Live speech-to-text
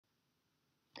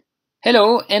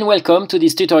Hello and welcome to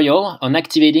this tutorial on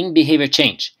activating behavior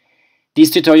change.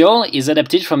 This tutorial is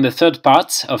adapted from the third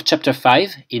part of Chapter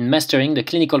 5 in Mastering the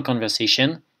Clinical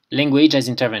Conversation, Language as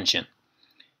Intervention.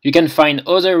 You can find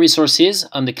other resources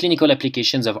on the clinical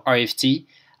applications of RFT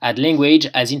at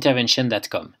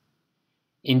languagesintervention.com.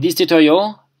 In this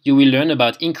tutorial, you will learn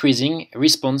about increasing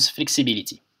response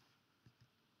flexibility.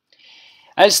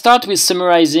 I'll start with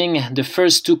summarizing the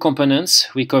first two components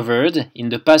we covered in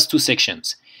the past two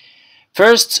sections.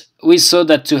 First, we saw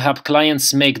that to help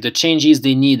clients make the changes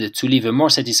they need to live a more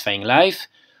satisfying life,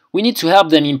 we need to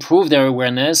help them improve their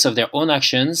awareness of their own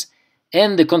actions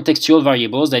and the contextual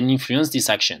variables that influence these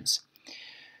actions.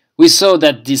 We saw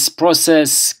that this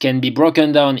process can be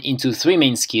broken down into three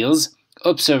main skills: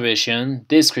 observation,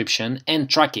 description, and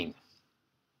tracking.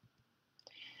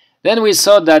 Then we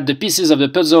saw that the pieces of the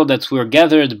puzzle that were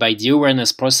gathered by the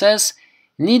awareness process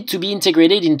need to be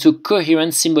integrated into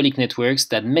coherent symbolic networks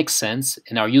that make sense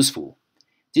and are useful.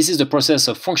 This is the process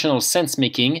of functional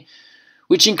sense-making,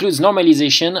 which includes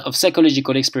normalization of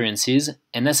psychological experiences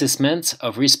and assessment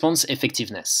of response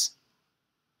effectiveness.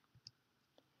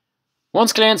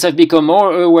 Once clients have become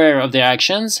more aware of their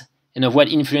actions and of what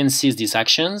influences these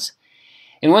actions,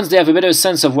 and once they have a better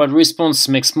sense of what response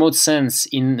makes most sense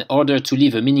in order to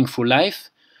live a meaningful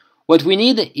life, what we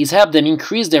need is help them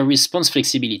increase their response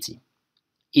flexibility.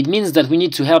 It means that we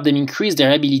need to help them increase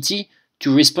their ability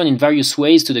to respond in various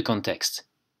ways to the context.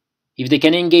 If they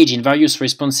can engage in various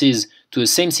responses to the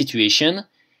same situation,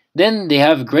 then they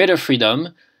have greater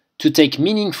freedom to take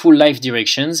meaningful life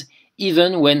directions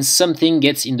even when something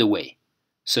gets in the way,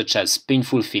 such as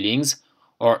painful feelings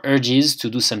or urges to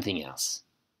do something else.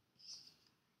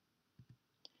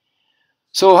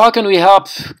 So how can we help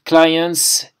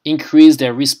clients increase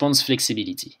their response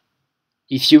flexibility?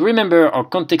 If you remember our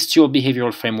contextual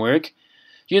behavioral framework,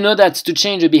 you know that to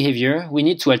change a behavior, we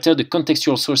need to alter the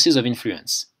contextual sources of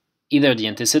influence, either the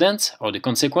antecedent or the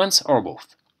consequence or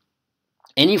both.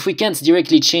 And if we can't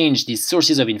directly change these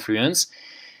sources of influence,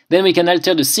 then we can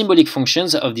alter the symbolic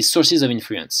functions of these sources of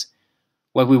influence.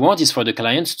 What we want is for the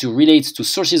client to relate to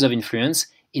sources of influence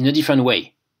in a different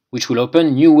way, which will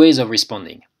open new ways of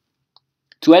responding.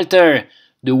 To alter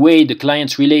the way the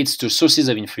client relates to sources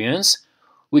of influence,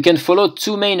 we can follow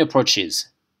two main approaches.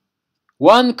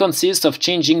 One consists of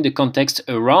changing the context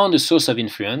around the source of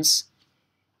influence,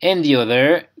 and the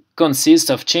other consists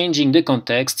of changing the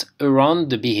context around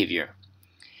the behavior.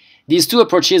 These two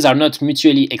approaches are not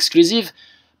mutually exclusive,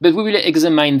 but we will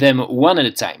examine them one at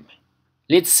a time.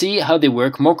 Let's see how they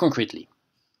work more concretely.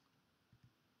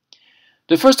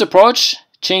 The first approach,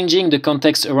 changing the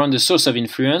context around the source of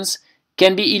influence,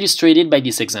 can be illustrated by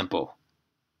this example.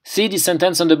 See this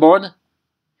sentence on the board?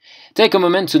 Take a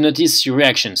moment to notice your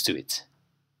reactions to it.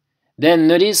 Then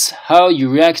notice how you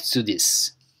react to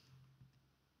this.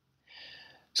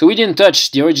 So we didn't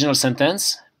touch the original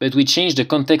sentence, but we changed the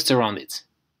context around it.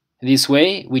 This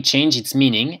way, we change its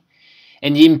meaning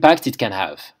and the impact it can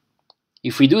have.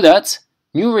 If we do that,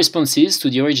 new responses to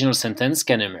the original sentence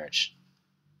can emerge.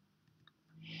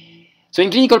 So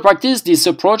in clinical practice, this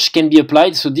approach can be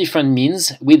applied through different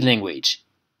means with language.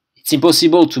 It's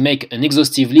impossible to make an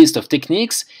exhaustive list of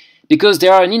techniques because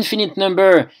there's an infinite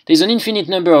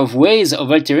number of ways of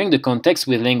altering the context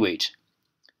with language.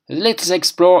 Let's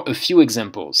explore a few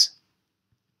examples.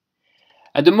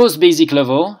 At the most basic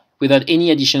level, without any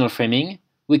additional framing,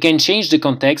 we can change the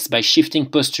context by shifting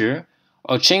posture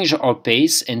or change our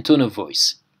pace and tone of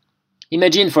voice.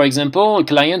 Imagine, for example, a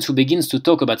client who begins to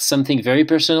talk about something very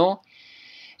personal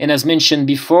and has mentioned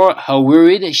before how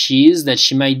worried she is that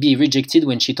she might be rejected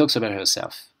when she talks about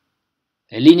herself.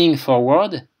 Leaning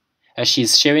forward, as she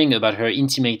is sharing about her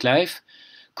intimate life,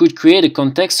 could create a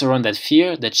context around that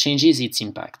fear that changes its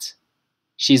impact.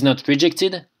 She is not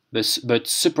rejected, but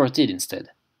supported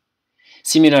instead.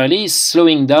 Similarly,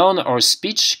 slowing down our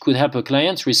speech could help a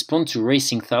client respond to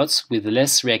racing thoughts with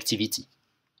less reactivity.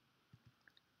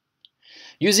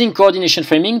 Using coordination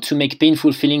framing to make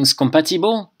painful feelings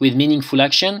compatible with meaningful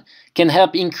action can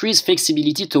help increase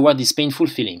flexibility toward these painful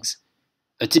feelings.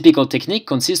 A typical technique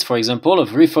consists, for example, of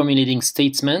reformulating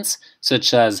statements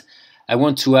such as "I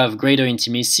want to have greater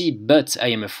intimacy, but I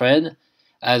am afraid,"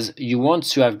 as "you want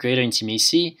to have greater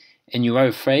intimacy and you are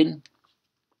afraid."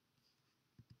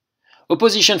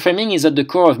 Opposition framing is at the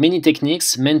core of many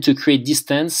techniques meant to create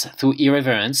distance through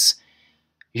irreverence,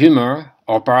 humor,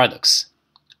 or paradox.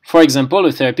 For example,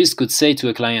 a therapist could say to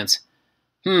a client,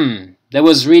 "That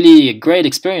was really a great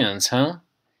experience, huh?"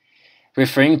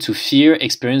 referring to fear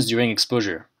experienced during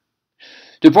exposure.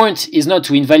 The point is not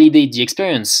to invalidate the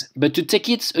experience, but to take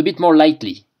it a bit more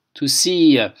lightly, to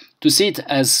see it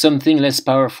as something less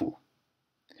powerful.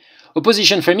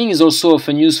 Opposition framing is also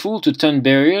often useful to turn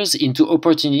barriers into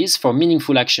opportunities for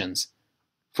meaningful actions.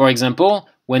 For example,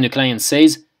 when a client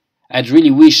says, "I'd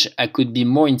really wish I could be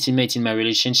more intimate in my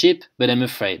relationship, but I'm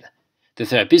afraid," the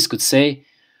therapist could say,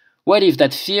 "What if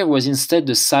that fear was instead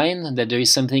the sign that there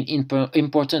is something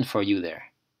important for you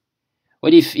there?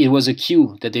 What if it was a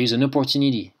cue that there is an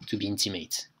opportunity to be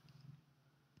intimate?"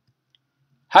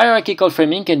 Hierarchical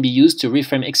framing can be used to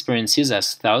reframe experiences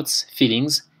as thoughts,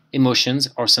 feelings, emotions,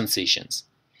 or sensations.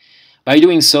 By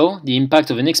doing so, the impact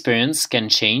of an experience can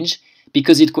change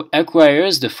because it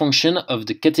acquires the function of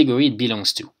the category it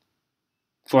belongs to.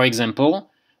 For example,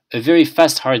 a very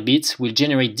fast heartbeat will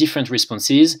generate different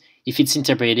responses if it's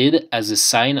interpreted as a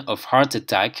sign of heart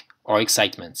attack or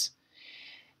excitement.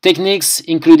 Techniques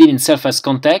included in self-as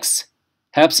context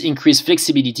helps increase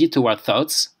flexibility toward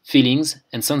thoughts, feelings,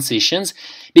 and sensations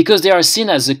because they are seen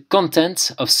as the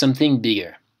content of something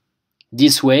bigger.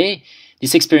 This way,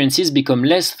 these experiences become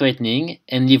less threatening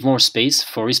and leave more space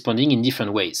for responding in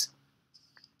different ways.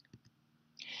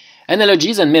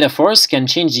 Analogies and metaphors can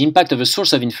change the impact of a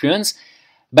source of influence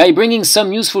by bringing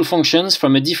some useful functions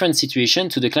from a different situation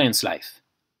to the client's life.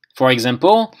 For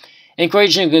example,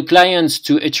 encouraging a client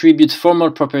to attribute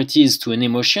formal properties to an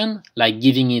emotion, like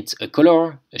giving it a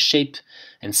color, a shape,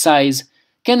 and size,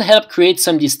 can help create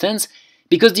some distance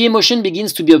because the emotion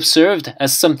begins to be observed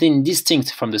as something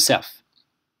distinct from the self.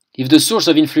 If the source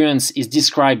of influence is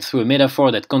described through a metaphor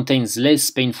that contains less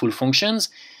painful functions,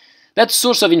 that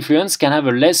source of influence can have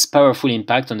a less powerful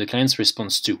impact on the client's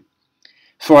response too.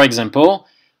 For example,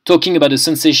 talking about a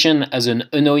sensation as an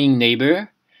annoying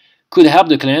neighbor could help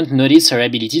the client notice her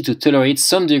ability to tolerate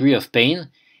some degree of pain,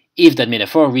 if that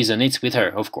metaphor resonates with her,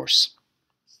 of course.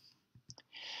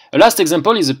 A last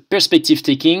example is a perspective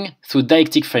taking through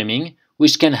dialectic framing,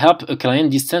 which can help a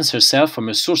client distance herself from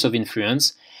a source of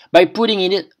influence by putting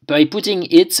it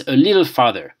a little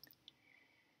farther.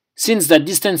 Since that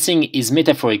distancing is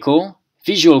metaphorical,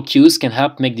 visual cues can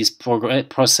help make this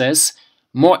process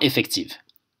more effective.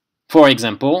 For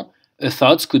example, a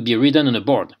thought could be written on a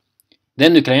board.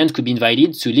 Then the client could be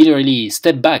invited to literally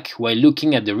step back while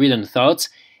looking at the written thought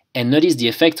and notice the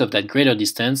effect of that greater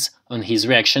distance on his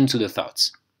reaction to the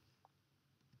thoughts.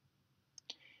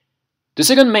 The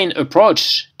second main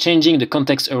approach, changing the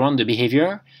context around the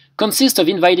behavior, consists of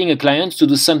inviting a client to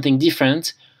do something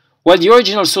different while the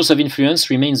original source of influence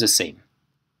remains the same.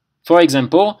 For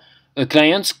example, a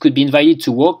client could be invited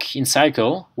to walk in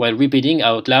circle while repeating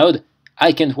out loud,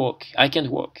 "I can't walk, I can't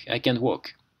walk, I can't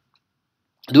walk."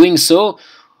 Doing so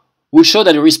would show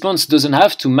that a response doesn't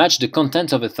have to match the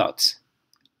content of a thought.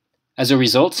 As a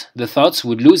result, the thought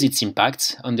would lose its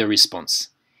impact on the response,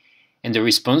 and the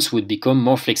response would become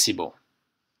more flexible.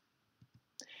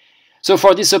 So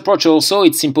for this approach also,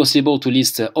 it's impossible to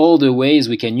list all the ways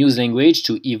we can use language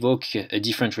to evoke a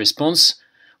different response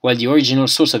while the original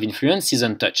source of influence is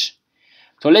untouched.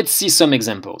 So let's see some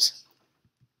examples.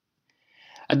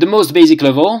 At the most basic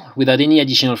level, without any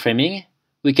additional framing,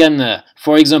 we can,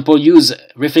 for example, use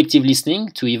reflective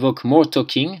listening to evoke more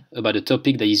talking about a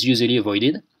topic that is usually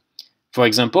avoided. For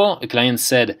example, if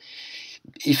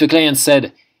a client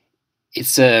said,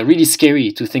 "It's really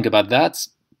scary to think about that,"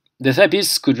 the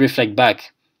therapist could reflect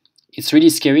back, "It's really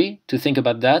scary to think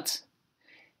about that,"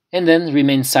 and then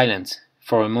remain silent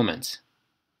for a moment.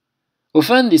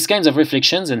 Often, these kinds of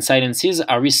reflections and silences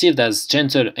are received as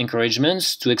gentle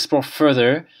encouragements to explore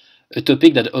further a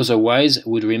topic that otherwise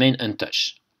would remain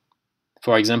untouched.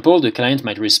 For example, the client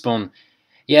might respond,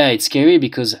 "Yeah, it's scary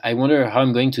because I wonder how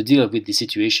I'm going to deal with the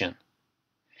situation."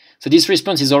 So this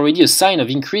response is already a sign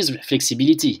of increased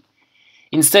flexibility.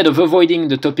 Instead of avoiding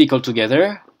the topic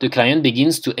altogether, the client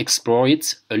begins to explore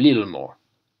it a little more.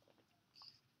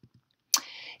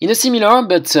 In a similar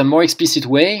but more explicit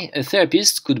way, a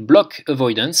therapist could block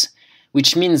avoidance,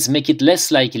 which means make it less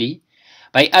likely,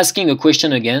 by asking a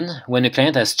question again when a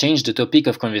client has changed the topic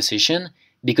of conversation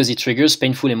because it triggers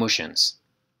painful emotions.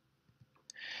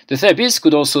 The therapist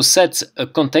could also set a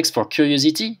context for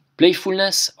curiosity,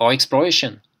 playfulness, or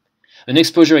exploration. An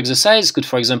exposure exercise could,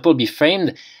 for example, be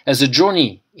framed as a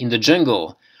journey in the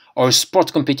jungle or a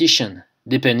sport competition,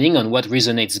 depending on what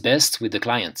resonates best with the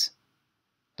client.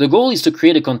 The goal is to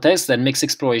create a context that makes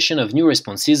exploration of new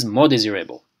responses more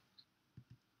desirable.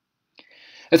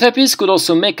 A therapist could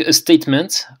also make a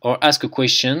statement or ask a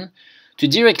question to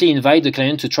directly invite the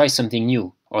client to try something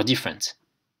new or different.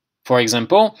 For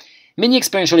example, many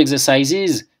experiential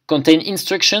exercises contain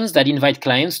instructions that invite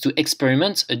clients to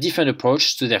experiment a different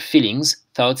approach to their feelings,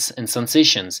 thoughts, and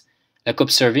sensations, like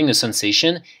observing a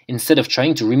sensation instead of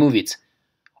trying to remove it,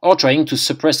 or trying to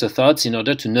suppress a thought in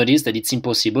order to notice that it's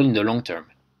impossible in the long term.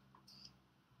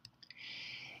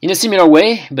 In a similar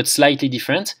way, but slightly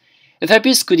different, a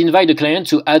therapist could invite the client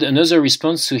to add another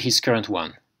response to his current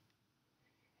one.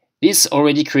 This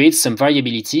already creates some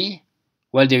variability,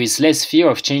 while there is less fear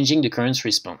of changing the current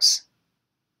response.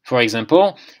 For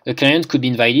example, a client could be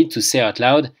invited to say out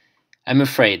loud, "I'm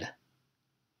afraid,"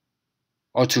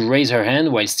 or to raise her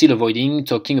hand while still avoiding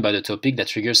talking about a topic that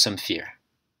triggers some fear.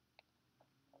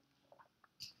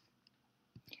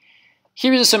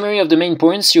 Here is a summary of the main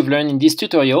points you've learned in this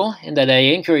tutorial and that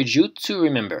I encourage you to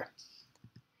remember.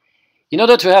 In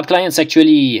order to help clients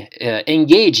actually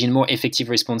engage in more effective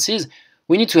responses,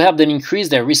 we need to help them increase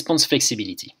their response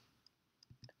flexibility.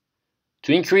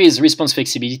 To increase response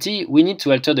flexibility, we need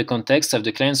to alter the context of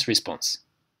the client's response.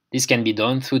 This can be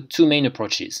done through two main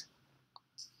approaches.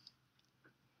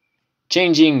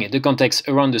 Changing the context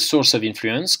around the source of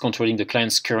influence, controlling the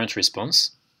client's current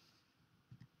response,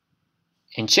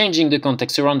 and changing the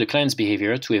context around the client's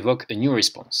behavior to evoke a new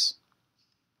response.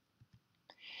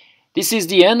 This is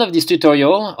the end of this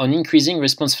tutorial on increasing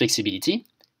response flexibility.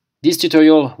 This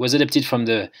tutorial was adapted from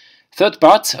the third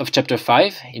part of Chapter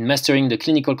 5 in Mastering the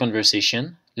Clinical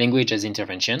Conversation, Language as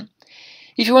Intervention.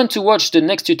 If you want to watch the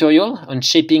next tutorial on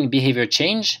shaping behavior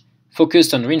change,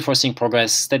 focused on reinforcing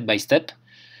progress step by step,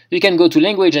 you can go to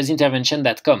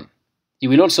languagesintervention.com. You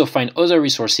will also find other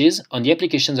resources on the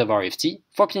applications of RFT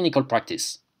for clinical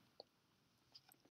practice.